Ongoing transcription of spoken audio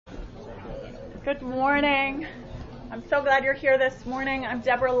Good morning. I'm so glad you're here this morning. I'm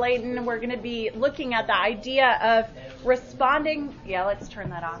Deborah Layton. We're going to be looking at the idea of responding. Yeah, let's turn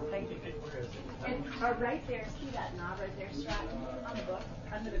that off. Thank you. It's right there. See that knob right there, Stratton? On the book,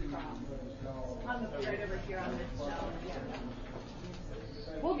 under the cross. On the book right over here on this shelf. Yeah.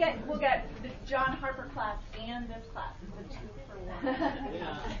 We'll get the John Harper class and this class. It's a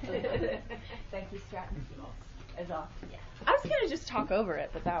 2-for-1. Thank you, Stratton. As well. Yeah. I was going to just talk over it,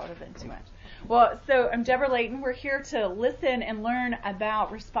 but that would have been too much. Well, so I'm Deborah Layton. We're here to listen and learn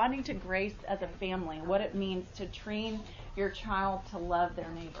about responding to grace as a family, what it means to train your child to love their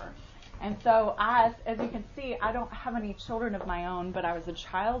neighbor. And so as you can see, I don't have any children of my own, but I was a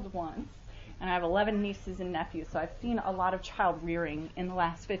child once, and I have 11 nieces and nephews, so I've seen a lot of child rearing in the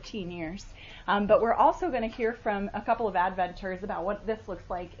last 15 years. But we're also going to hear from a couple of Adventers about what this looks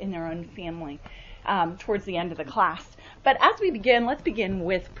like in their own family towards the end of the class. But as we begin, let's begin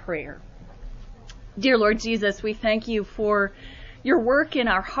with prayer. Dear Lord Jesus, we thank you for your work in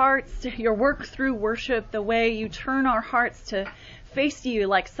our hearts, your work through worship, the way you turn our hearts to face you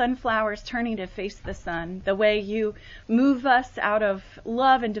like sunflowers turning to face the sun, the way you move us out of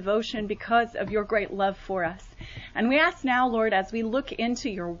love and devotion because of your great love for us. And we ask now, Lord, as we look into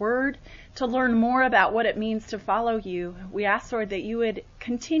your word to learn more about what it means to follow you, we ask, Lord, that you would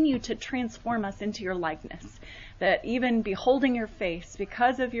continue to transform us into your likeness, that even beholding your face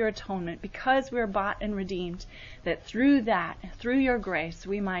because of your atonement, because we're bought and redeemed, that through that, through your grace,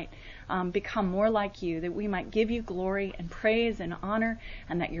 we might become more like you, that we might give you glory and praise and honor,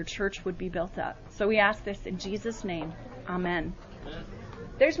 and that your church would be built up. So we ask this in Jesus' name. Amen.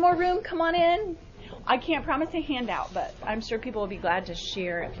 There's more room. Come on in. I can't promise a handout, but I'm sure people will be glad to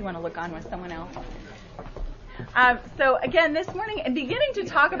share if you want to look on with someone else. So again, this morning, and beginning to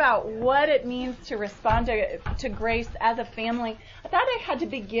talk about what it means to respond to grace as a family, I thought I had to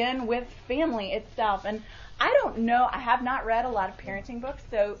begin with family itself. And I don't know, I have not read a lot of parenting books,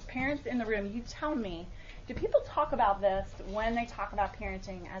 so parents in the room, you tell me, do people talk about this when they talk about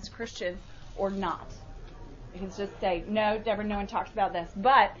parenting as Christians or not? You can just say, no, Deborah, no one talks about this.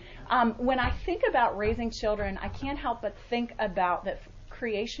 But when I think about raising children, I can't help but think about the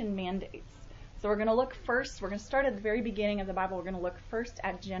creation mandates. So we're going to look first, we're going to start at the very beginning of the Bible. We're going to look first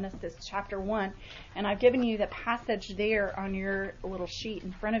at Genesis chapter 1. And I've given you the passage there on your little sheet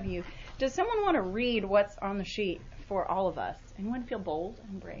in front of you. Does someone want to read what's on the sheet for all of us? Anyone feel bold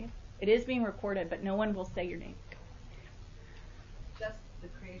and brave? It is being recorded, but no one will say your name. Just the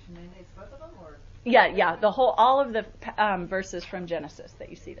creation mandates, both of them, or? Yeah, all of the verses from Genesis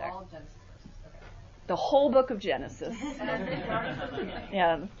that you see there. All Genesis verses, okay. The whole book of Genesis.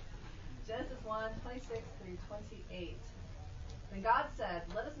 Yeah. Genesis 1, 26 through 28. Then God said,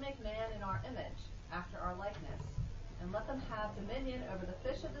 "Let us make man in our image, after our likeness, and let them have dominion over the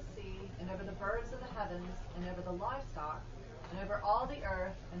fish of the sea, and over the birds of the heavens, and over the livestock, and over all the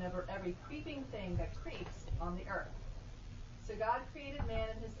earth, and over every creeping thing that creeps on the earth." So God created man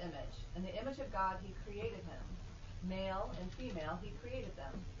in his image. In the image of God he created him. Male and female he created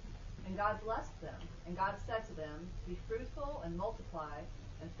them. And God blessed them. And God said to them, "Be fruitful and multiply,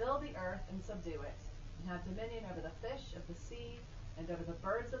 and fill the earth and subdue it, and have dominion over the fish of the sea, and over the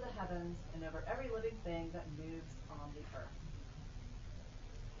birds of the heavens, and over every living thing that moves on the earth."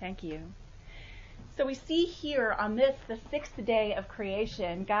 Thank you. So we see here on this, the sixth day of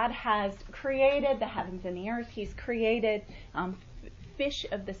creation, God has created the heavens and the earth. He's created fish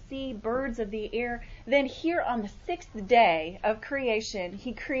of the sea, birds of the air. Then here on the sixth day of creation,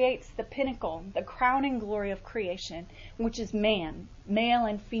 he creates the pinnacle, the crowning glory of creation, which is man, male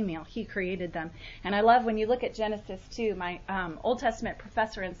and female. He created them. And I love when you look at Genesis 2, my Old Testament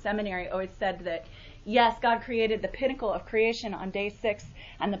professor in seminary always said that, yes, God created the pinnacle of creation on day 6,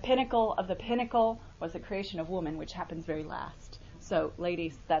 and the pinnacle of the pinnacle was the creation of woman, which happens very last. So,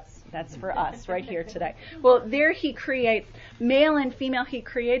 ladies, that's for us right here today. Well, there he creates male and female. He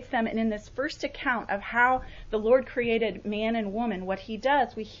creates them. And in this first account of how the Lord created man and woman, what he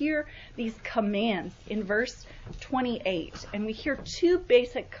does, we hear these commands in verse 28. And we hear two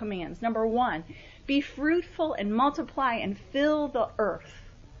basic commands. Number 1, be fruitful and multiply and fill the earth.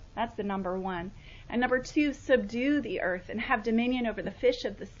 That's the number 1. And number 2, subdue the earth and have dominion over the fish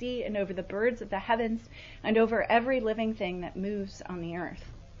of the sea and over the birds of the heavens and over every living thing that moves on the earth.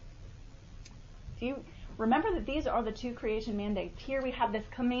 Do you remember that these are the two creation mandates? Here we have this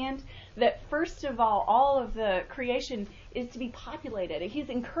command that first of all of the creation is to be populated. He's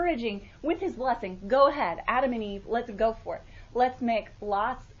encouraging with his blessing, go ahead, Adam and Eve, let's go for it. Let's make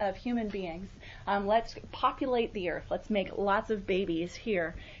lots of human beings. Let's populate the earth. Let's make lots of babies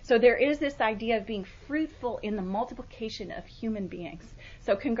here. So there is this idea of being fruitful in the multiplication of human beings.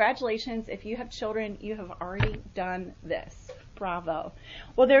 So congratulations, if you have children, you have already done this. Bravo.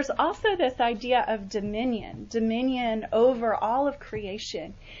 Well, there's also this idea of dominion over all of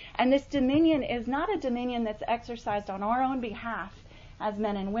creation. And this dominion is not a dominion that's exercised on our own behalf as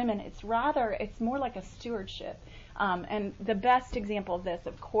men and women. It's more like a stewardship. And the best example of this,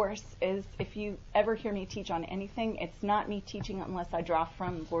 of course, is if you ever hear me teach on anything, it's not me teaching unless I draw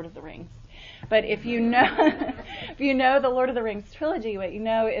from Lord of the Rings. But if you know the Lord of the Rings trilogy, what you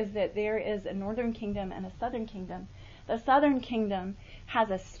know is that there is a northern kingdom and a southern kingdom. The southern kingdom has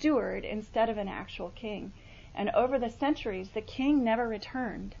a steward instead of an actual king. And over the centuries, the king never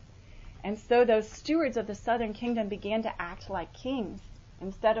returned. And so those stewards of the southern kingdom began to act like kings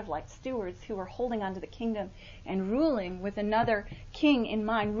instead of like stewards who were holding onto the kingdom and ruling with another king in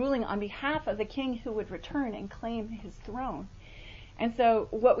mind, ruling on behalf of the king who would return and claim his throne. And so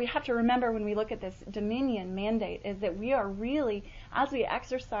what we have to remember when we look at this dominion mandate is that we are really, as we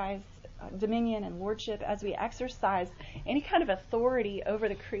exercise dominion and lordship, as we exercise any kind of authority over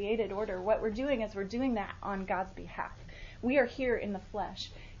the created order, what we're doing is we're doing that on God's behalf. We are here in the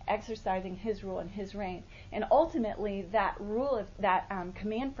flesh, exercising his rule and his reign. And ultimately, that rule, that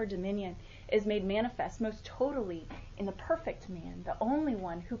command for dominion is made manifest most totally in the perfect man, the only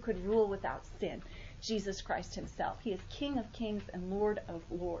one who could rule without sin, Jesus Christ himself. He is King of kings and Lord of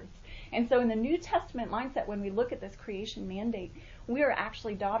lords. And so in the New Testament mindset, when we look at this creation mandate, we are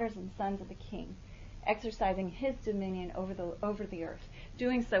actually daughters and sons of the King, exercising his dominion over the earth,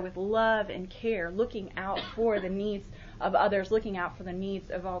 doing so with love and care, looking out for the needs of others, looking out for the needs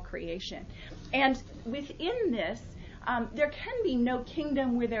of all creation. And within this, there can be no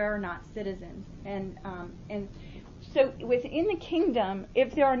kingdom where there are not citizens. And so within the kingdom,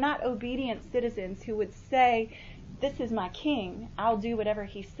 if there are not obedient citizens who would say, this is my king, I'll do whatever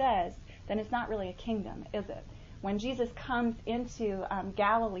he says, then it's not really a kingdom, is it? When Jesus comes into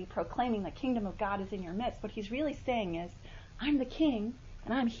Galilee proclaiming the kingdom of God is in your midst, what he's really saying is, I'm the king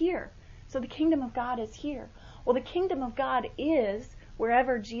and I'm here. So the kingdom of God is here. Well, the kingdom of God is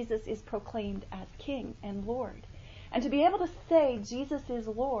wherever Jesus is proclaimed as king and Lord. And to be able to say Jesus is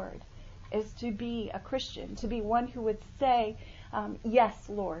Lord is to be a Christian, to be one who would say, yes,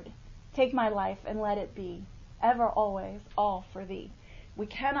 Lord, take my life and let it be ever, always, all for thee. We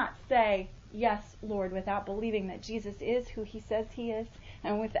cannot say, yes, Lord, without believing that Jesus is who he says he is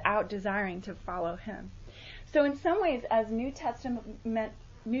and without desiring to follow him. So in some ways, as New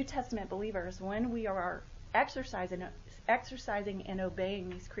Testament believers, when we are exercising and obeying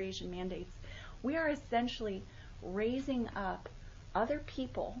these creation mandates, we are essentially raising up other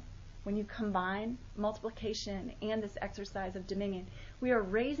people. When you combine multiplication and this exercise of dominion, we are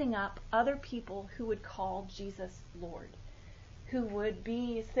raising up other people who would call Jesus Lord, who would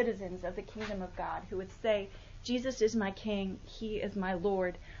be citizens of the kingdom of God, who would say, Jesus is my king, he is my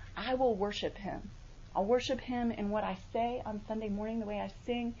Lord, I will worship him. I'll worship him in what I say on Sunday morning, the way I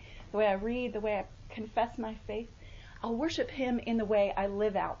sing, the way I read, the way I confess my faith. I'll worship him in the way I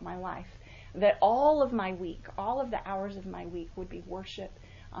live out my life. That all of my week, all of the hours of my week would be worship,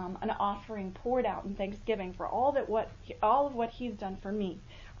 an offering poured out in thanksgiving for all of what he's done for me.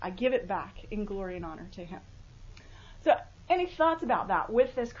 I give it back in glory and honor to him. So any thoughts about that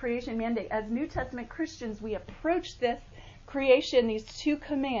with this creation mandate? As New Testament Christians, we approach this creation, these two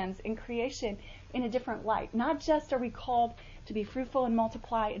commands in creation, in a different light. Not just are we called to be fruitful and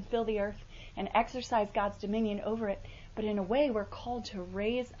multiply and fill the earth and exercise God's dominion over it, but in a way we're called to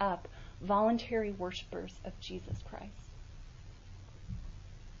raise up voluntary worshipers of Jesus Christ.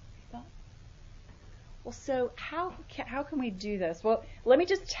 Well, so how can we do this? Well, let me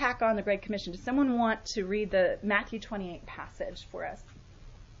just tack on the Great Commission. Does someone want to read the Matthew 28 passage for us?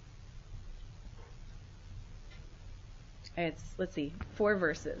 It's, 4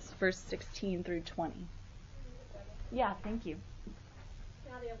 verses, verse 16 through 20. Yeah, thank you.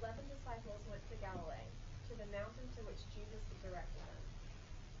 Now the 11 disciples went to Galilee, to the mountain to which Jesus had directed them.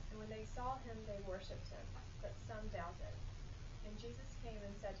 And when they saw him, they worshipped him, but some doubted. And Jesus came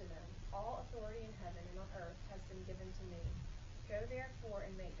and said to them, all authority in heaven and on earth has been given to me. Go therefore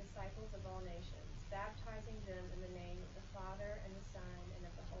and make disciples of all nations, baptizing them in the name of the Father and the Son and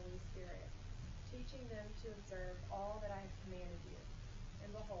of the Holy Spirit, teaching them to observe all that I have commanded you.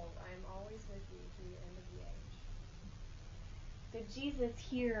 And behold, I am always with you to the end of the age. So Jesus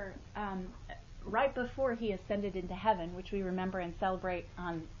here, right before he ascended into heaven, which we remember and celebrate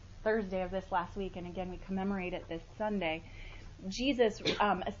on Thursday of this last week, and again we commemorate it this Sunday, Jesus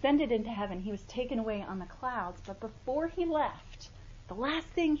ascended into heaven. He was taken away on the clouds. But before he left, the last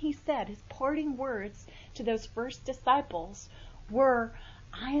thing he said, his parting words to those first disciples were,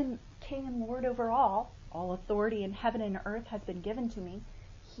 I am King and Lord over all. All authority in heaven and earth has been given to me.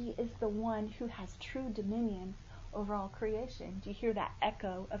 He is the one who has true dominion over all creation. Do you hear that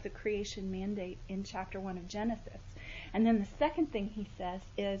echo of the creation mandate in chapter 1 of Genesis? And then the second thing he says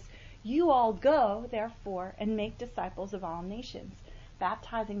is, you all go, therefore, and make disciples of all nations,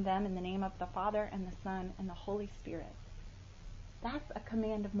 baptizing them in the name of the Father and the Son and the Holy Spirit. That's a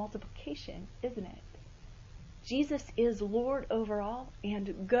command of multiplication, isn't it? Jesus is Lord over all,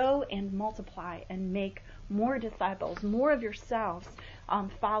 and go and multiply and make more disciples, more of yourselves,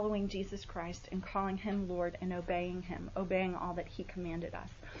 following Jesus Christ and calling him Lord and obeying him, obeying all that he commanded us.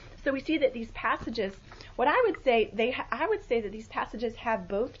 So we see that these passages, I would say that these passages have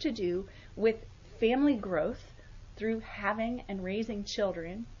both to do with family growth through having and raising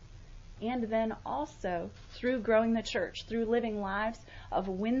children, and then also through growing the church, through living lives of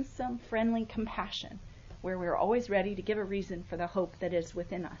winsome, friendly compassion, where we're always ready to give a reason for the hope that is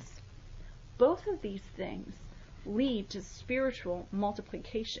within us. Both of these things lead to spiritual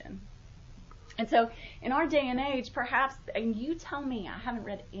multiplication. And so in our day and age, perhaps, and you tell me, I haven't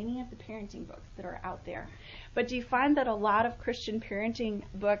read any of the parenting books that are out there, but do you find that a lot of Christian parenting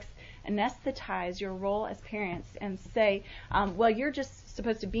books anesthetize your role as parents and say, well, you're just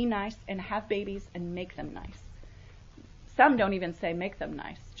supposed to be nice and have babies and make them nice? Some don't even say make them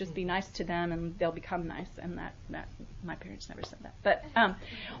nice. Just be nice to them and they'll become nice. And that my parents never said that. But,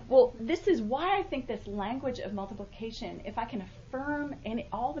 well, this is why I think this language of multiplication, if I can affirm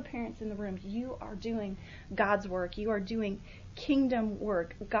all the parents in the room, you are doing God's work. You are doing kingdom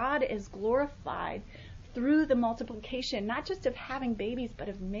work. God is glorified through the multiplication, not just of having babies, but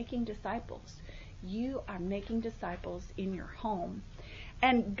of making disciples. You are making disciples in your home.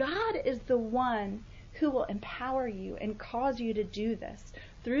 And God is the one who will empower you and cause you to do this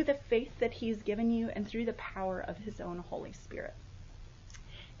through the faith that he's given you and through the power of his own Holy Spirit.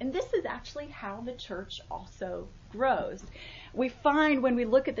 And this is actually how the church also grows. We find when we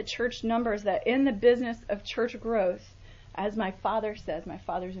look at the church numbers that in the business of church growth, as my father says, my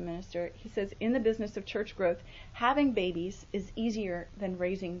father's a minister, he says in the business of church growth, having babies is easier than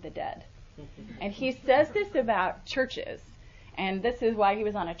raising the dead. And he says this about churches. And this is why he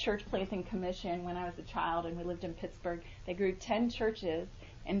was on a church planting commission when I was a child and we lived in Pittsburgh. They grew 10 churches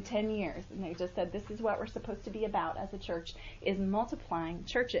in 10 years. And they just said, this is what we're supposed to be about as a church, is multiplying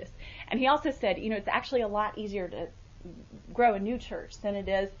churches. And he also said, it's actually a lot easier to grow a new church than it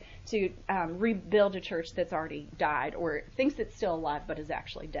is to rebuild a church that's already died or thinks it's still alive but is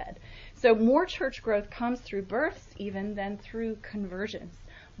actually dead. So more church growth comes through births even than through conversions.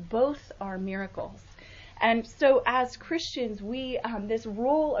 Both are miracles. And so as Christians, we this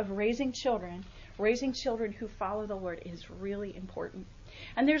role of raising children who follow the Lord is really important.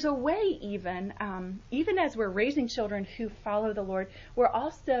 And there's a way even as we're raising children who follow the Lord, we're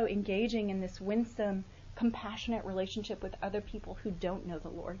also engaging in this winsome, compassionate relationship with other people who don't know the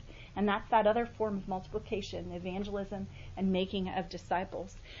Lord. And that's that other form of multiplication, evangelism and making of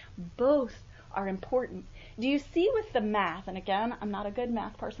disciples. Both are important. Do you see with the math, and again, I'm not a good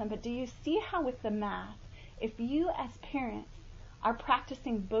math person, but do you see how with the math, if you as parents are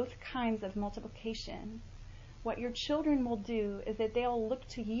practicing both kinds of multiplication, what your children will do is that they'll look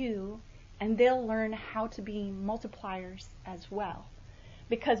to you and they'll learn how to be multipliers as well.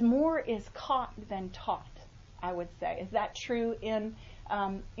 Because more is caught than taught, I would say. Is that true in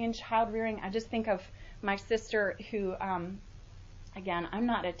child rearing? I just think of my sister who, again,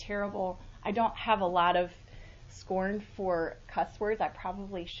 I don't have a lot of scorn for cuss words. I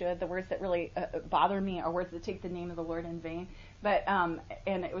probably should. The words that really bother me are words that take the name of the Lord in vain. But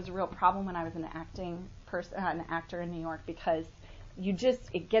and it was a real problem when I was an actor in New York, because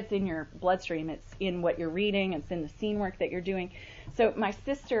it gets in your bloodstream. It's in what you're reading. It's in the scene work that you're doing. So my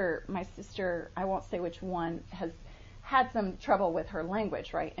sister, I won't say which one, has had some trouble with her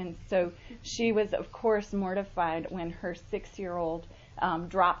language, right? And so she was, of course, mortified when her 6-year-old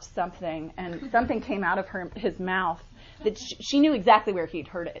dropped something, and something came out of his mouth that she knew exactly where he'd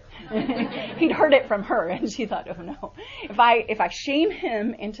heard it. He'd heard it from her, and she thought, oh no, if I shame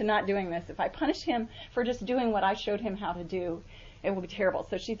him into not doing this, if I punish him for just doing what I showed him how to do, it will be terrible.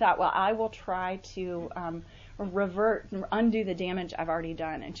 So she thought, well, I will try to undo the damage I've already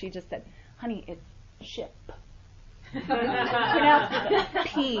done. And she just said, honey, it's ship.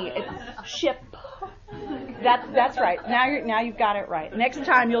 P, it's ship. That's right. Now you've got it right. Next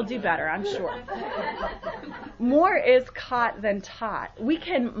time you'll do better, I'm sure. More is caught than taught. We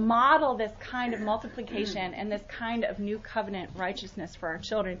can model this kind of multiplication and this kind of new covenant righteousness for our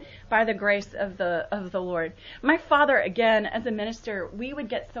children by the grace of the Lord. My father, again, as a minister, we would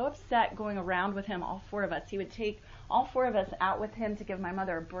get so upset going around with him, all four of us. He would take all four of us out with him to give my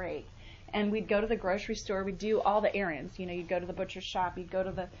mother a break. And we'd go to the grocery store. We'd do all the errands. You'd go to the butcher shop. You'd go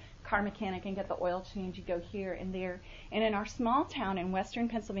to the car mechanic and get the oil change. You'd go here and there. And in our small town in western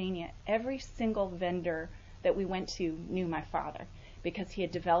Pennsylvania, every single vendor that we went to knew my father because he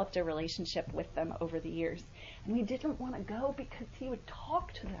had developed a relationship with them over the years. And we didn't want to go because he would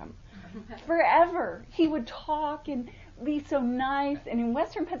talk to them forever. He would talk and be so nice. And in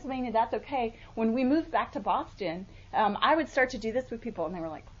western Pennsylvania, that's okay. When we moved back to Boston, I would start to do this with people, and they were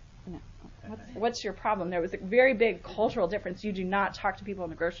like, no. What's your problem? There was a very big cultural difference. You do not talk to people in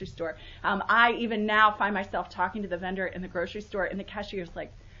the grocery store. I even now find myself talking to the vendor in the grocery store, and the cashier's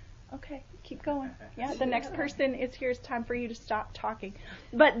like, okay, keep going. Yeah, the next person is here. It's time for you to stop talking.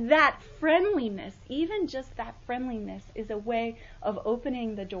 But that friendliness, even just that friendliness, is a way of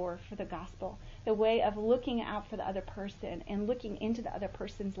opening the door for the gospel, the way of looking out for the other person and looking into the other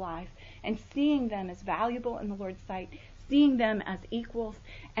person's life and seeing them as valuable in the Lord's sight, seeing them as equals.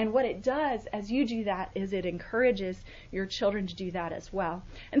 And what it does as you do that is it encourages your children to do that as well.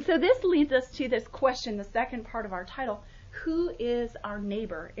 And so this leads us to this question, the second part of our title: who is our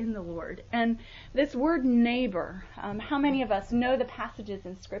neighbor in the Lord? And this word neighbor, how many of us know the passages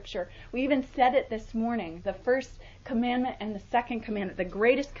in Scripture? We even said it this morning, the first commandment and the second commandment, the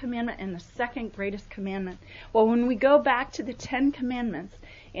greatest commandment and the second greatest commandment. Well, when we go back to the 10 commandments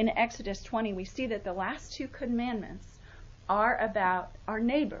in Exodus 20, we see that the last two commandments are about our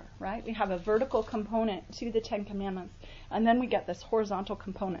neighbor, right? We have a vertical component to the 10 commandments, and then we get this horizontal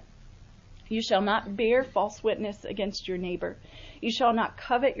component. You shall not bear false witness against your neighbor. You shall not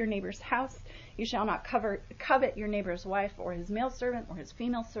covet your neighbor's house. You shall not covet your neighbor's wife or his male servant or his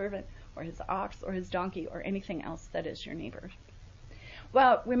female servant or his ox or his donkey or anything else that is your neighbor's.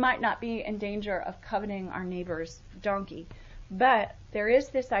 Well, we might not be in danger of coveting our neighbor's donkey, but there is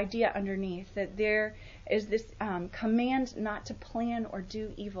this idea underneath that there is this command not to plan or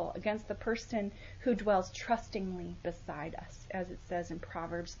do evil against the person who dwells trustingly beside us, as it says in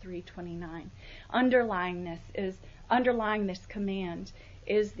Proverbs 3:29. Underlying this command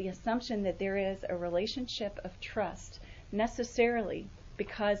is the assumption that there is a relationship of trust necessarily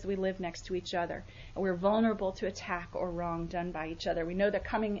because we live next to each other and we're vulnerable to attack or wrong done by each other. We know the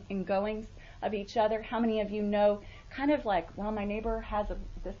coming and goings of each other. How many of you know kind of like, well, my neighbor has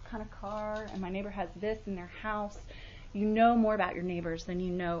this kind of car and my neighbor has this in their house? You know more about your neighbors than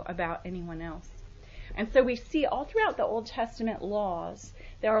you know about anyone else. And so we see all throughout the Old Testament laws,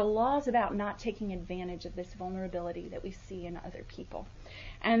 there are laws about not taking advantage of this vulnerability that we see in other people.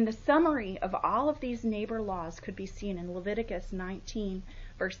 And the summary of all of these neighbor laws could be seen in Leviticus 19,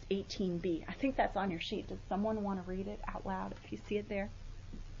 verse 18b. I think that's on your sheet. Does someone want to read it out loud if you see it there?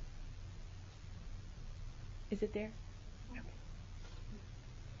 Is it there? Okay.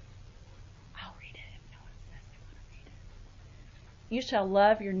 I'll read it if no one says they want to read it. You shall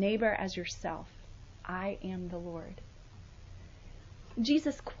love your neighbor as yourself. I am the Lord.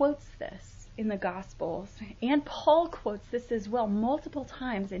 Jesus quotes this in the Gospels, and Paul quotes this as well multiple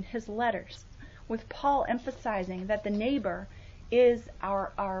times in his letters, with Paul emphasizing that the neighbor is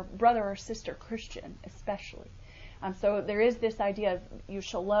our brother or sister Christian, especially. So there is this idea of you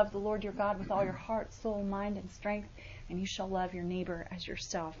shall love the Lord your God with all your heart, soul, mind, and strength, and you shall love your neighbor as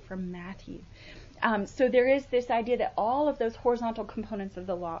yourself, from Matthew. So there is this idea that all of those horizontal components of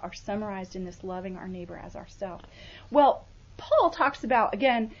the law are summarized in this loving our neighbor as ourselves. Well, Paul talks about,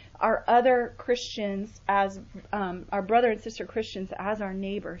 again, our other Christians as our brother and sister Christians as our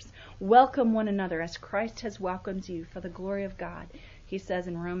neighbors. Welcome one another as Christ has welcomed you for the glory of God, he says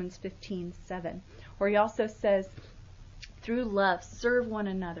in Romans 15:7. Or he also says, through love, serve one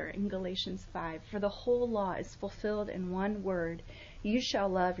another in Galatians 5. For the whole law is fulfilled in one word: you shall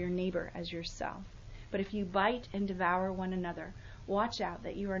love your neighbor as yourself. But if you bite and devour one another, watch out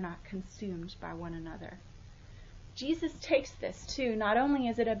that you are not consumed by one another. Jesus takes this too. Not only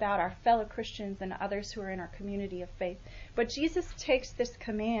is it about our fellow Christians and others who are in our community of faith, but Jesus takes this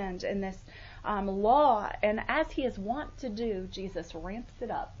command and this law, and as he is wont to do, Jesus ramps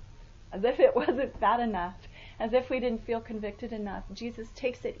it up. As if it wasn't bad enough, as if we didn't feel convicted enough. Jesus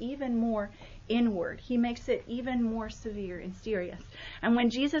takes it even more inward. He makes it even more severe and serious. And when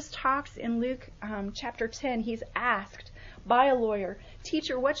Jesus talks in Luke chapter 10, he's asked by a lawyer,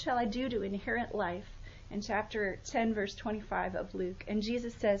 "Teacher, what shall I do to inherit life?" In chapter 10, verse 25 of Luke. And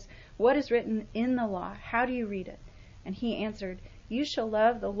Jesus says, "What is written in the law? How do you read it?" And he answered, "You shall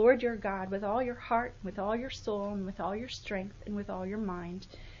love the Lord your God with all your heart, with all your soul, and with all your strength, and with all your mind,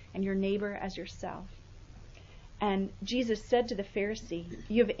 and your neighbor as yourself." And Jesus said to the Pharisee,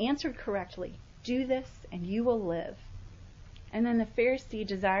 "You have answered correctly. Do this, and you will live." And then the Pharisee,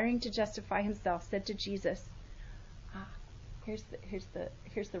 desiring to justify himself, said to Jesus,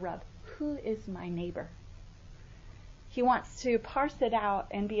 here's the rub. Who is my neighbor? He wants to parse it out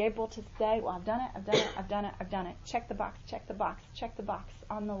and be able to say, well, I've done it. Check the box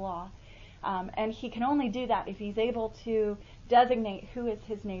on the law. And he can only do that if he's able to designate who is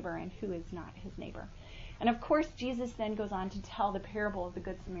his neighbor and who is not his neighbor. And of course, Jesus then goes on to tell the parable of the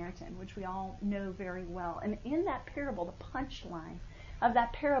Good Samaritan, which we all know very well. And in that parable, the punchline of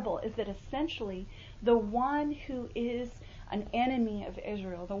that parable is that essentially the one who is an enemy of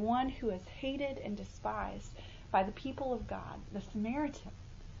Israel, the one who is hated and despised by the people of God, the Samaritan,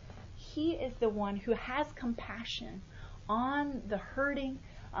 he is the one who has compassion on the hurting,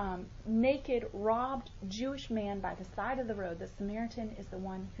 naked, robbed Jewish man by the side of the road. The Samaritan is the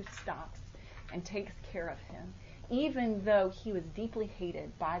one who stops and takes care of him, even though he was deeply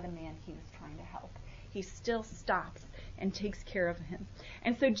hated by the man he was trying to help. He still stops and takes care of him.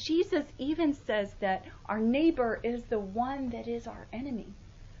 And so Jesus even says that our neighbor is the one that is our enemy.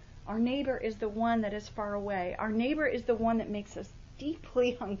 Our neighbor is the one that is far away. Our neighbor is the one that makes us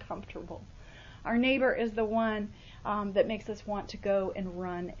deeply uncomfortable. Our neighbor is the one that makes us want to go and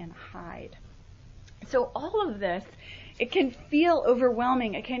run and hide. So all of this, it can feel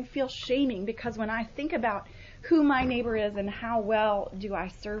overwhelming. It can feel shaming, because when I think about who my neighbor is and how well do I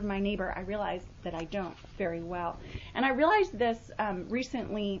serve my neighbor, I realize that I don't very well. And I realized this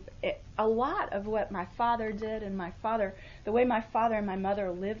recently. A lot of what my father did and the way my father and my mother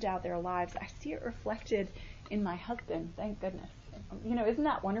lived out their lives, I see it reflected in my husband, thank goodness. Isn't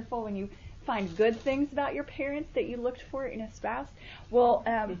that wonderful when you find good things about your parents that you looked for in a spouse? Well,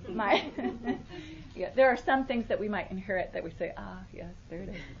 there are some things that we might inherit that we say, yes, there it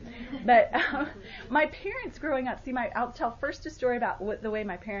is. But my parents growing up, I'll tell first a story about the way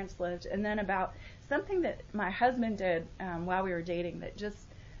my parents lived, and then about something that my husband did while we were dating that just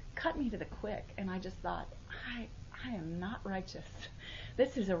cut me to the quick. And I just thought, I am not righteous.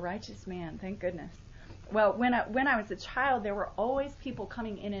 This is a righteous man, thank goodness. Well, when I was a child, there were always people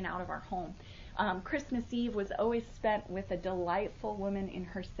coming in and out of our home. Christmas Eve was always spent with a delightful woman in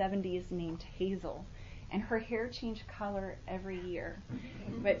her 70s named Hazel, and her hair changed color every year.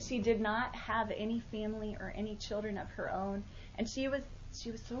 But she did not have any family or any children of her own, and she was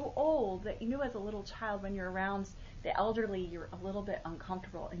so old that as a little child, when you're around the elderly, you're a little bit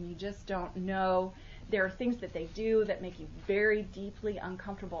uncomfortable, and you just don't know. There are things that they do that make you very deeply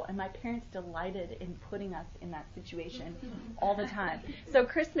uncomfortable, and my parents delighted in putting us in that situation all the time. So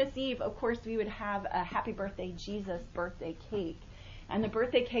Christmas Eve, of course, we would have a Happy Birthday Jesus birthday cake. And the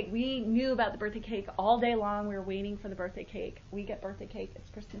birthday cake, we knew about the birthday cake all day long. We were waiting for the birthday cake. We get birthday cake. It's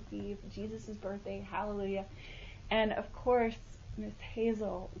Christmas Eve, Jesus' birthday, hallelujah. And of course, Miss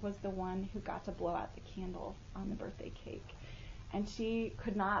Hazel was the one who got to blow out the candles on the birthday cake. And she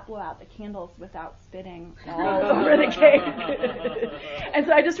could not blow out the candles without spitting all over the cake. And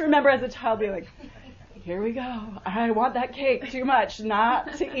so I just remember as a child being like, here we go. I want that cake too much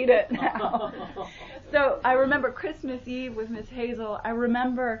not to eat it now. So I remember Christmas Eve with Miss Hazel. I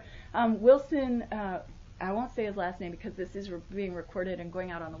remember Wilson, I won't say his last name because this is being recorded and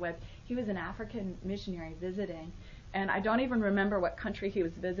going out on the web. He was an African missionary visiting. And I don't even remember what country he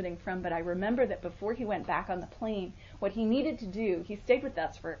was visiting from, but I remember that before he went back on the plane, what he needed to do, he stayed with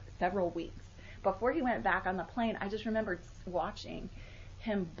us for several weeks. Before he went back on the plane, I just remembered watching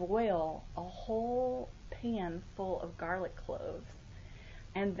him boil a whole pan full of garlic cloves.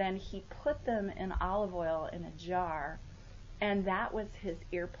 And then he put them in olive oil in a jar, and that was his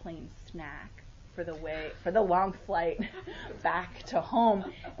airplane snack for the long flight back to home.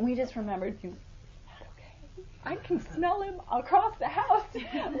 And we just remembered, I can smell him across the house.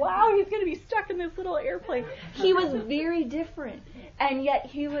 Wow, he's going to be stuck in this little airplane. He was very different. And yet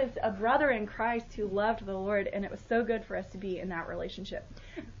he was a brother in Christ who loved the Lord, and it was so good for us to be in that relationship.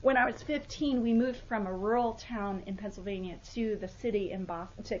 When I was 15, we moved from a rural town in Pennsylvania to the city in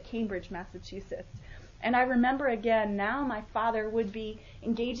Boston, to Cambridge, Massachusetts. And I remember again, now my father would be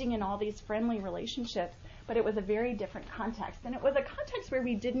engaging in all these friendly relationships, but it was a very different context. And it was a context where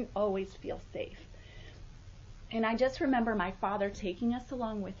we didn't always feel safe. And I just remember my father taking us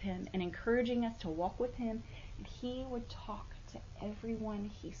along with him and encouraging us to walk with him. And he would talk to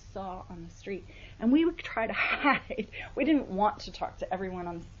everyone he saw on the street. And we would try to hide. We didn't want to talk to everyone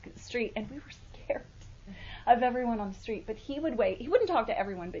on the street, and we were scared. of everyone on the street. But he would wait. He wouldn't talk to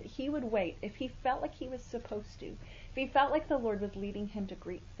everyone, but he would wait. If he felt like he was supposed to, if he felt like the Lord was leading him to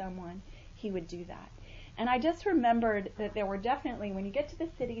greet someone, he would do that. And I just remembered that there were definitely, when you get to the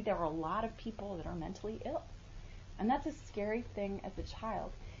city, there were a lot of people that are mentally ill. And that's a scary thing as a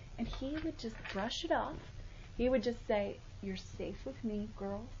child. And he would just brush it off. He would just say, "You're safe with me,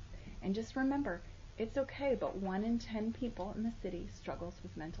 girls. And just remember, it's okay, but 1 in 10 people in the city struggles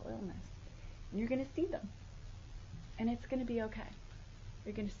with mental illness. And you're going to see them. And it's going to be okay.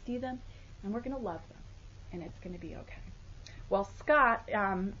 You're going to see them, and we're going to love them. And it's going to be okay." Well, Scott,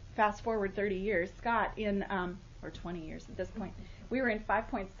 fast forward 30 years, Scott or 20 years at this point, we were in 5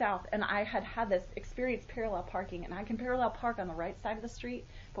 Points South, and I had this experience parallel parking, and I can parallel park on the right side of the street,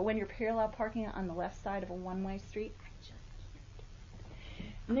 but when you're parallel parking on the left side of a one-way street, I just can't.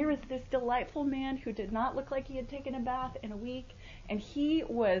 And there was this delightful man who did not look like he had taken a bath in a week, and he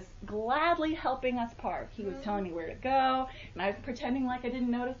was gladly helping us park. He was telling me where to go, and I was pretending like I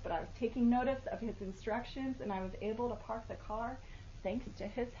didn't notice, but I was taking notice of his instructions, and I was able to park the car thanks to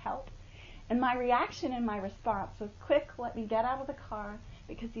his help. And my reaction and my response was, "Quick, let me get out of the car,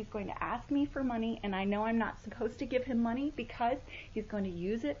 because he's going to ask me for money, and I know I'm not supposed to give him money because he's going to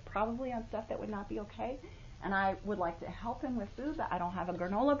use it probably on stuff that would not be okay. And I would like to help him with food, but I don't have a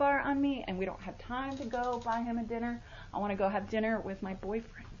granola bar on me, and we don't have time to go buy him a dinner. I want to go have dinner with my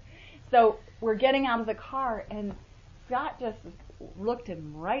boyfriend." So we're getting out of the car, and Scott just looked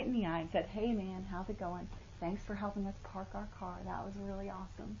him right in the eye and said, "Hey, man, how's it going? Thanks for helping us park our car. That was really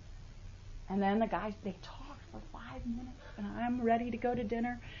awesome." And then the guys, they talked for 5 minutes, and I'm ready to go to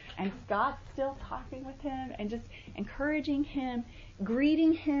dinner, and Scott's still talking with him and just encouraging him,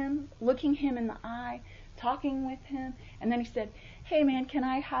 greeting him, looking him in the eye, talking with him. And then he said, "Hey, man, can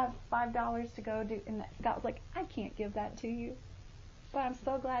I have $5 to go do?" And Scott was like, "I can't give that to you, but I'm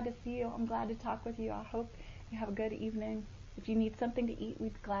so glad to see you. I'm glad to talk with you. I hope you have a good evening. If you need something to eat,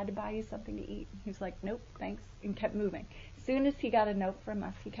 we'd be glad to buy you something to eat." He was like, "Nope, thanks," and kept moving. As soon as he got a note from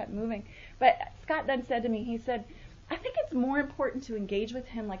us, he kept moving. But Scott then said to me, he said, "I think it's more important to engage with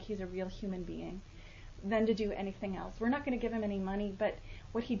him like he's a real human being than to do anything else. We're not going to give him any money, but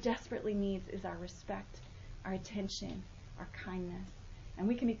what he desperately needs is our respect, our attention, our kindness. And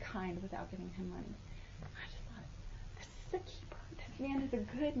we can be kind without giving him money." I just thought, this is a keeper. This man is a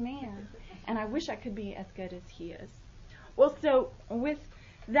good man. And I wish I could be as good as he is. Well, so with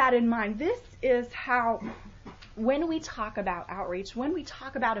that in mind, this is how, when we talk about outreach, when we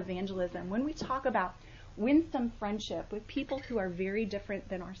talk about evangelism, when we talk about winsome friendship with people who are very different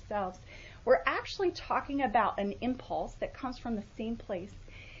than ourselves, we're actually talking about an impulse that comes from the same place.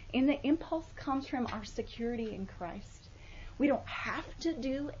 And the impulse comes from our security in Christ. We don't have to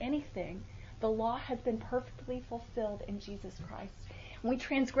do anything. The law has been perfectly fulfilled in Jesus Christ. And we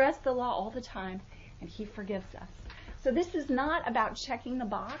transgress the law all the time, and he forgives us. So this is not about checking the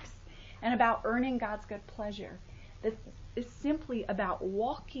box and about earning God's good pleasure. This is simply about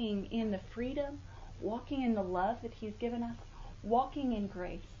walking in the freedom, walking in the love that he's given us, walking in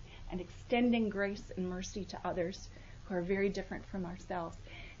grace, and extending grace and mercy to others who are very different from ourselves.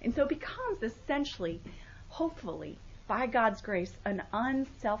 And so it becomes essentially, hopefully, by God's grace, an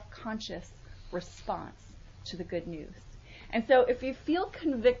unself-conscious response to the good news. And so if you feel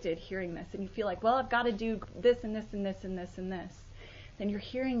convicted hearing this, and you feel like, well, I've got to do this and this and this and this and this, then you're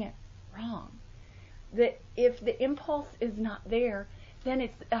hearing it wrong. That if the impulse is not there, then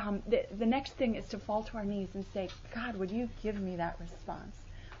it's the next thing is to fall to our knees and say, "God, would you give me that response?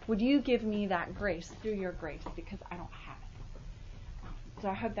 Would you give me that grace through your grace, because I don't have it." So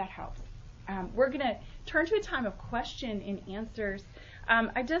I hope that helps. We're going to turn to a time of question and answers.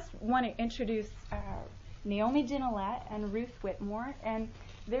 I just want to introduce Naomi Dinalette and Ruth Whitmore, and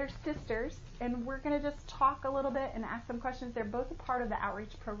they're sisters, and we're going to just talk a little bit and ask some questions. They're both a part of the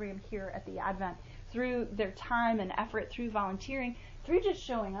outreach program here at the Advent through their time and effort, through volunteering, through just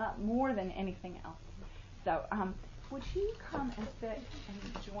showing up more than anything else. So would you come and sit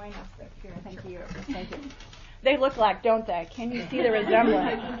and join us up here? Thank you. Thank you. They look like, don't they? Can you see the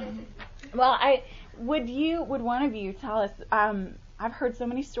resemblance? Well, would one of you tell us, I've heard so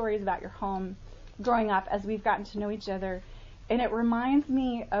many stories about your home growing up as we've gotten to know each other, and it reminds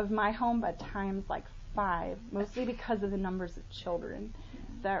me of my home but times like 5, mostly because of the numbers of children.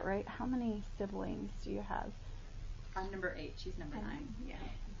 Is that right? How many siblings do you have? I'm number 8. She's number 9.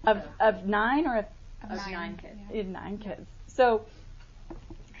 Yeah. Of 9 or of 9 kids? Yeah. 9 kids. So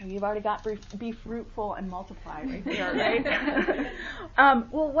you've already got be fruitful and multiply right there, right?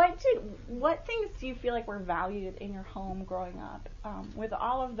 Well, what things do you feel like were valued in your home growing up? With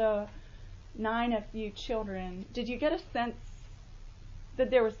all of the 9 of you children, did you get a sense that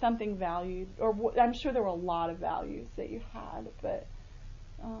there was something valued, or I'm sure there were a lot of values that you had, but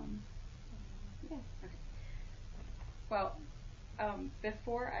yeah. Okay. Well,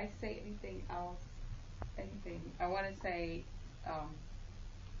 before I say anything else, I want to say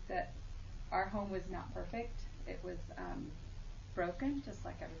that our home was not perfect. It was broken, just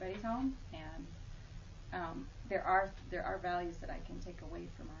like everybody's home, and there are values that I can take away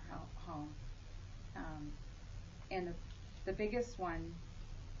from our home, and the biggest one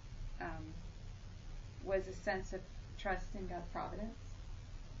was a sense of trust in God's providence,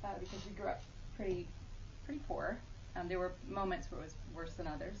 because we grew up pretty poor. There were moments where it was worse than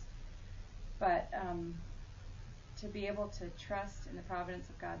others, but to be able to trust in the providence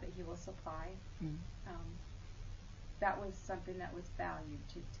of God that He will supply, that was something that was valued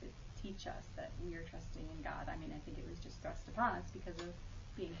to teach us that we are trusting in God. I mean, I think it was just thrust upon us because of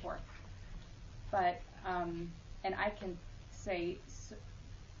being poor. But, and I can say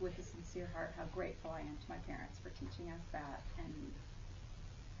with a sincere heart how grateful I am to my parents for teaching us that, and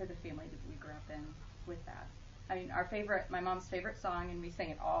for the family that we grew up in with that. I mean, my mom's favorite song, and we sang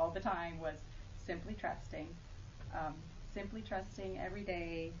it all the time, was Simply Trusting. Simply trusting every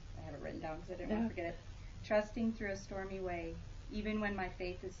day. I have it written down because I didn't want to forget it. Trusting through a stormy way, even when my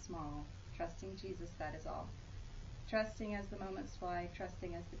faith is small. Trusting Jesus, that is all. Trusting as the moments fly,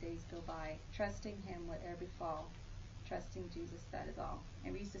 trusting as the days go by. Trusting Him, whatever befall. Trusting Jesus, that is all.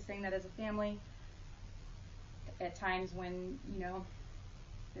 And we used to sing that as a family at times when,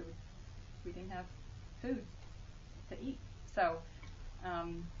 we didn't have food to eat. So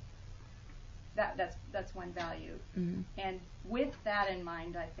that's one value. Mm-hmm. And with that in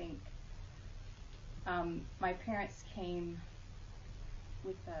mind, I think my parents came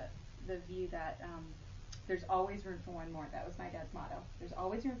with the view that there's always room for one more. That was my dad's motto. There's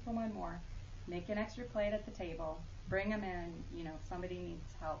always room for one more. Make an extra plate at the table. Bring them in. If somebody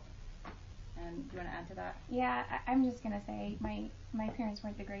needs help. And do you want to add to that? Yeah, I'm just going to say my parents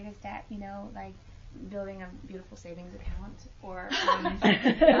weren't the greatest at, like building a beautiful savings account, or,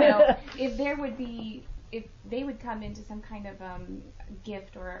 if they would come into some kind of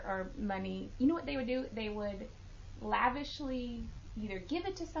gift or money, you know what they would do? They would lavishly either give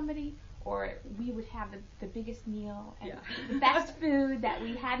it to somebody, or we would have the biggest meal and the best food that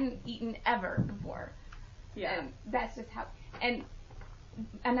we hadn't eaten ever before. Yeah. And that's just how. And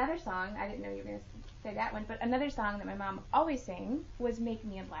another song, I didn't know you were going to say that one, but another song that my mom always sang was "Make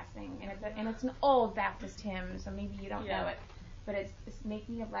Me a Blessing," and it's an old Baptist hymn, so maybe you don't know it, but it's "Make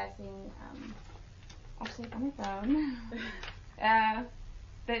Me a Blessing." Actually, it's on my phone.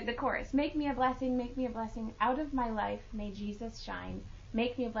 The chorus: "Make me a blessing, out of my life may Jesus shine.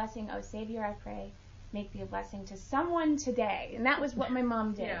 Make me a blessing, oh Savior, I pray. Make me a blessing to someone today." And that was what my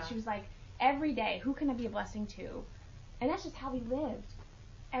mom did. Yeah. She was like, every day, who can I be a blessing to? And that's just how we lived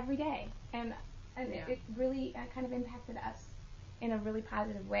every day. And it really kind of impacted us in a really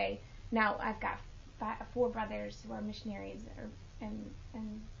positive way. Now I've got 4 brothers who are missionaries,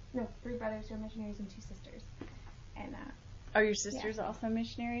 three brothers who are missionaries and 2 sisters. And are your sisters also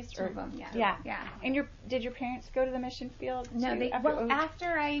missionaries? 2 of them, yeah. And did your parents go to the mission field? No,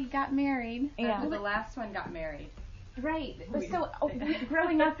 after I got married. Yeah. The last one got married. Right. So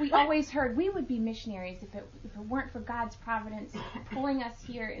growing up, we always heard we would be missionaries if it weren't for God's providence pulling us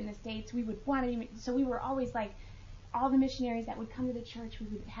here in the States. We would want to be. So we were always like, all the missionaries that would come to the church, we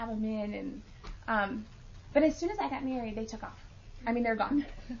would have them in. And but as soon as I got married, they took off. I mean, they're gone.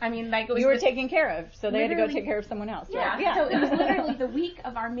 I mean, like it was you were taken care of, so they had to go take care of someone else. Yeah. Right? Yeah. So it was literally the week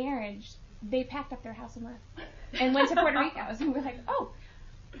of our marriage. They packed up their house and left, and went to Puerto Rico. And we were like, oh,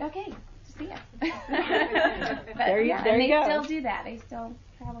 okay. Yeah. There you they go. Still do that. They still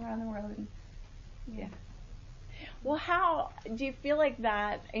travel around the world. And, Well, how do you feel like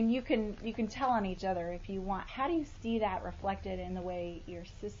that? And you can tell on each other if you want. How do you see that reflected in the way your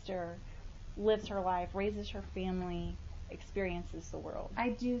sister lives her life, raises her family, experiences the world? I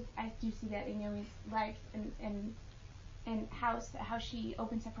do see that in Naomi's life and how she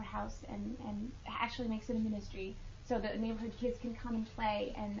opens up her house and actually makes it a ministry, so the neighborhood kids can come and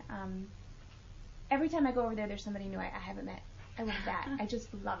play. And every time I go over there, there's somebody new I haven't met. I love that. I just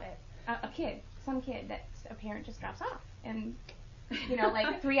love it. Some kid that a parent just drops off, and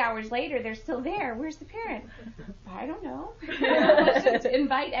like 3 hours later they're still there. Where's the parent? I don't know. Just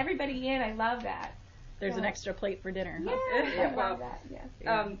invite everybody in. I love that. There's an extra plate for dinner. Yeah, I love that.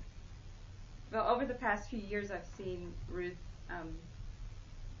 Yeah. Well, over the past few years, I've seen Ruth.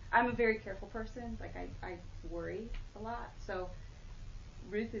 I'm a very careful person. Like I worry a lot. So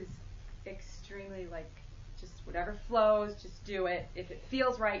Ruth is extremely just whatever flows, just do it. If it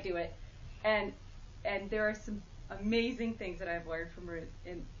feels right, do it. And there are some amazing things that I've learned from Ruth.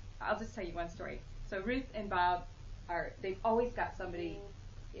 And I'll just tell you one story. So Ruth and Bob they've always got somebody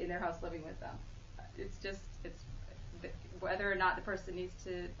in their house living with them. It's whether or not the person needs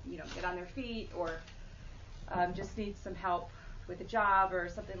to, get on their feet or just needs some help with a job or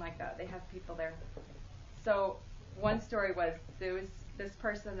something like that. They have people there. So one story was there was this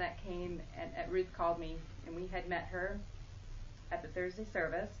person that came and Ruth called me, and we had met her at the Thursday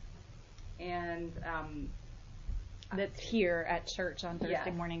service, and That's here at church on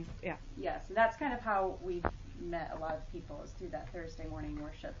Thursday mornings. Yeah. yes, and that's kind of how we've met a lot of people, is through that Thursday morning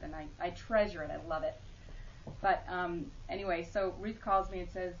worship, and I treasure it. I love it. But anyway, so Ruth calls me and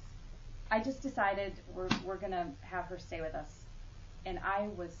says, I just decided we're going to have her stay with us. And I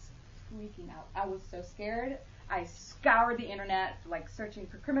was freaking out. I was so scared. I scoured the internet, like searching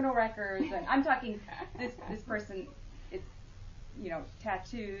for criminal records, and I'm talking this person, it's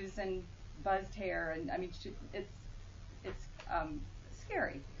tattoos and buzzed hair, and I mean it's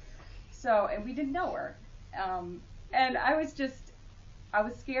scary. So, and we didn't know her, and I was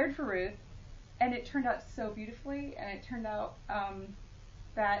scared for Ruth, and it turned out so beautifully, and it turned out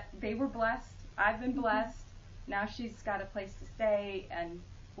that they were blessed. I've been blessed. Now she's got a place to stay, and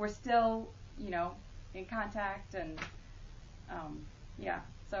we're still, in contact, and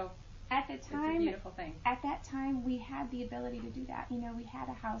so At the it's a time, beautiful thing. At that time, we had the ability to do that. We had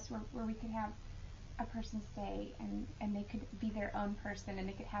a house where we could have a person stay, and they could be their own person, and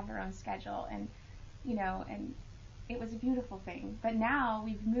they could have their own schedule, and and it was a beautiful thing. But now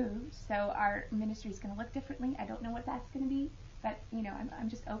we've moved, so our ministry is going to look differently. I don't know what that's going to be, but I'm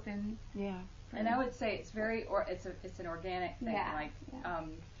just open. Yeah. And I would say it's it's an organic thing. Yeah,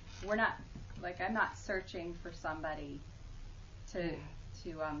 We're not, I'm not searching for somebody to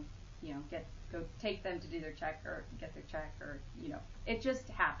go take them to do their check or get their check, or it just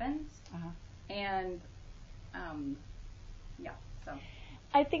happens. And so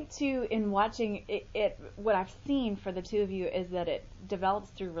I think too, in watching it, what I've seen for the two of you is that it develops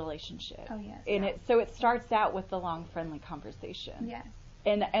through relationship. Oh, yes. And it starts out with the long, friendly conversation. Yes.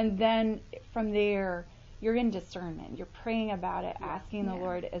 And then from there, you're in discernment. You're praying about it, asking the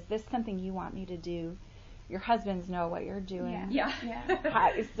Lord, is this something you want me to do? Your husbands know what you're doing. Yeah.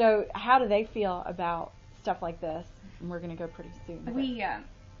 So how do they feel about stuff like this? And we're going to go pretty soon.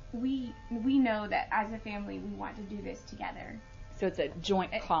 We know that as a family we want to do this together. So it's a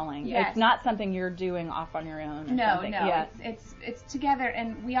joint calling. Yes. It's not something you're doing off on your own. Or something. No. It's together,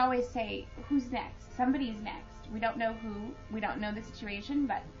 and we always say, who's next? Somebody's next. We don't know who. We don't know the situation,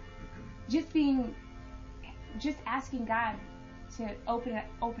 but just asking God to open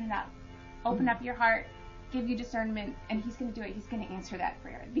up your heart, give you discernment, and He's going to do it. He's going to answer that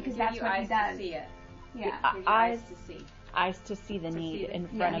prayer, because that's what He does. To see it. Yeah. Eyes to see the need in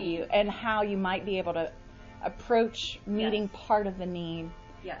front of you, and how you might be able to approach meeting part of the need.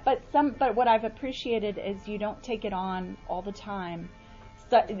 Yes. But what I've appreciated is you don't take it on all the time.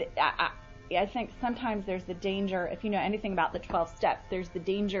 So I think sometimes there's the danger, if you know anything about the 12 steps, there's the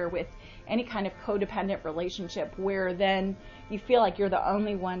danger with any kind of codependent relationship where then you feel like you're the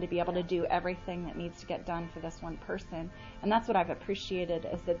only one to be able to do everything that needs to get done for this one person. And that's what I've appreciated,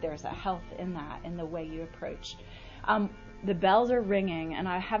 is that there's a health in that, in the way you approach. The bells are ringing, and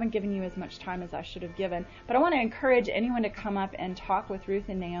I haven't given you as much time as I should have given, but I want to encourage anyone to come up and talk with Ruth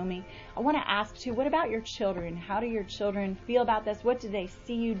and Naomi. I want to ask, too, what about your children? How do your children feel about this? What do they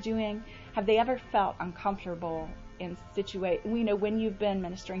see you doing? Have they ever felt uncomfortable in when you've been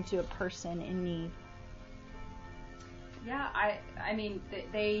ministering to a person in need? Yeah, I mean,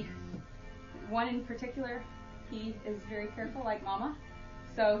 one in particular, he is very careful, like Mama,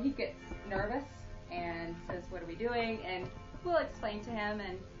 so he gets nervous and says, what are we doing? And we'll explain to him,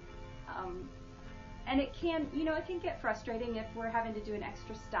 and it can get frustrating if we're having to do an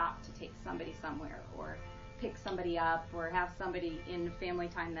extra stop to take somebody somewhere, or pick somebody up, or have somebody in family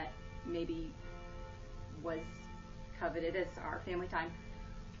time that maybe was coveted as our family time.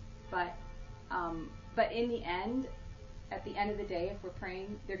 But in the end, at the end of the day, if we're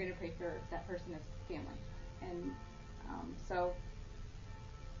praying, they're going to pray for that person as family. And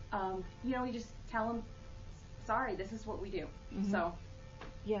we just tell them, sorry, this is what we do. Mm-hmm. So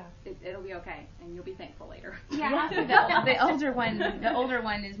yeah, it'll be okay, and you'll be thankful later. Yeah. The older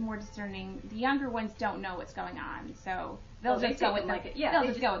one is more discerning. The younger ones don't know what's going on, so they'll just go with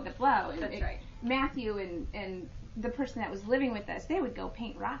go with the flow. That's right. Matthew and the person that was living with us, they would go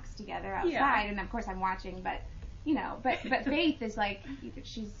paint rocks together outside, and of course I'm watching, but but Faith is like,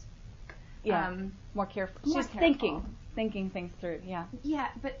 she's more careful. She's thinking things through. Yeah,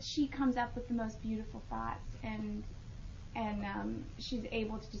 but she comes up with the most beautiful thoughts, and she's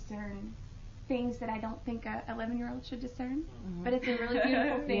able to discern things that I don't think a 11-year-old should discern. But it's a really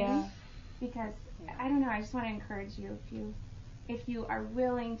beautiful thing. Yeah. Because I don't know, I just want to encourage you, if you are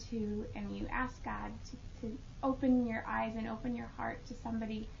willing to, and you ask God to open your eyes and open your heart to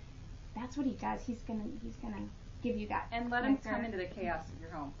somebody, that's what He does. He's gonna give you that. And let Him come into the chaos of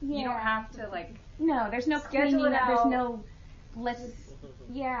your home. Yeah. You don't have to No, there's no schedule cleaning it up. There's out. no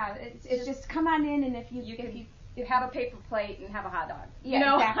it's just come on in, and if you have a paper plate and have a hot dog. Yeah, you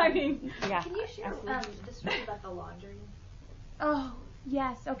know, exactly. I mean, Yeah. Can you share just about the laundry? Oh,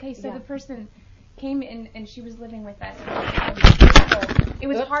 yes. Okay, so Yeah. the person came in and she was living with us. It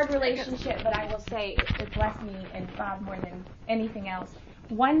was a hard relationship, but I will say it blessed me and Bob more than anything else.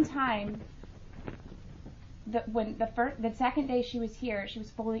 One time, the second day she was here, she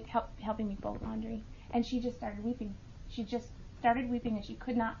was helping me fold laundry, and she just started weeping. She just started weeping, and she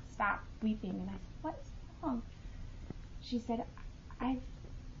could not stop weeping. And I said, "What's wrong?" She said, I've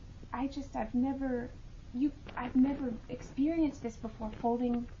never experienced this before,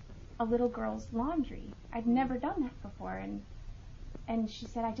 folding a little girl's laundry. I've never done that before, and she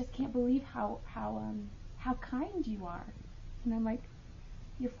said, I just can't believe how kind you are. And I'm like,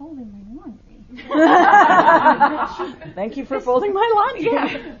 you're folding my laundry. Thank you for folding my laundry.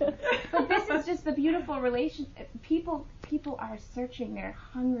 Yeah. But this is just the beautiful relationship. People are searching. They're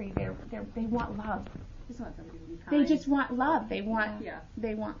hungry. They want love. just want somebody to be kind. They just want love. They want Yeah.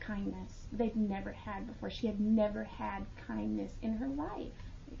 kindness. They've never had before. She had never had kindness in her life.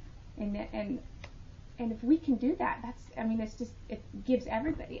 And if we can do that, it gives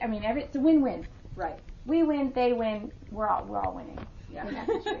everybody. It's a win-win. Right. We win, they win, we're all winning. Yeah. In that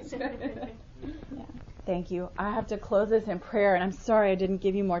situation. Yeah. Thank you. I have to close this in prayer, and I'm sorry I didn't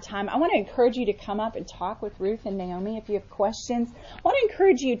give you more time. I want to encourage you to come up and talk with Ruth and Naomi if you have questions. I want to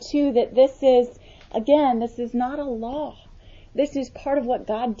encourage you, too, that this is not a law. This is part of what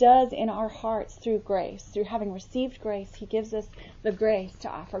God does in our hearts through grace. Through having received grace, He gives us the grace to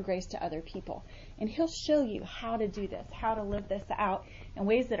offer grace to other people. And He'll show you how to do this, how to live this out in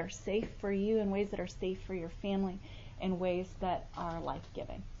ways that are safe for you, in ways that are safe for your family, in ways that are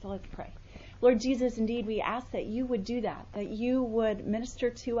life-giving. So let's pray. Lord Jesus, indeed, we ask that you would do that you would minister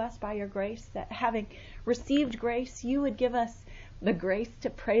to us by your grace, that having received grace, you would give us the grace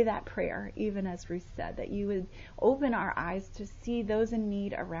to pray that prayer, even as Ruth said, that you would open our eyes to see those in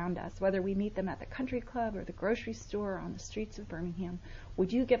need around us, whether we meet them at the country club or the grocery store or on the streets of Birmingham.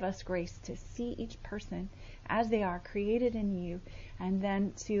 Would you give us grace to see each person as they are, created in you, and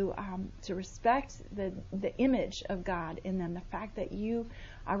then to respect the image of God in them, the fact that you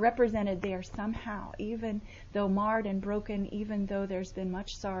are represented there somehow, even though marred and broken, even though there's been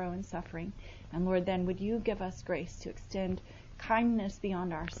much sorrow and suffering. And Lord, then would you give us grace to extend kindness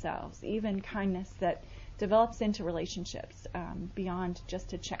beyond ourselves, even kindness that develops into relationships beyond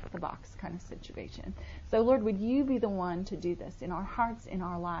just a check the box kind of situation. So Lord, would you be the one to do this in our hearts, in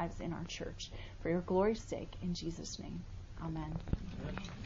our lives, in our church, for your glory's sake, in Jesus' name. Amen.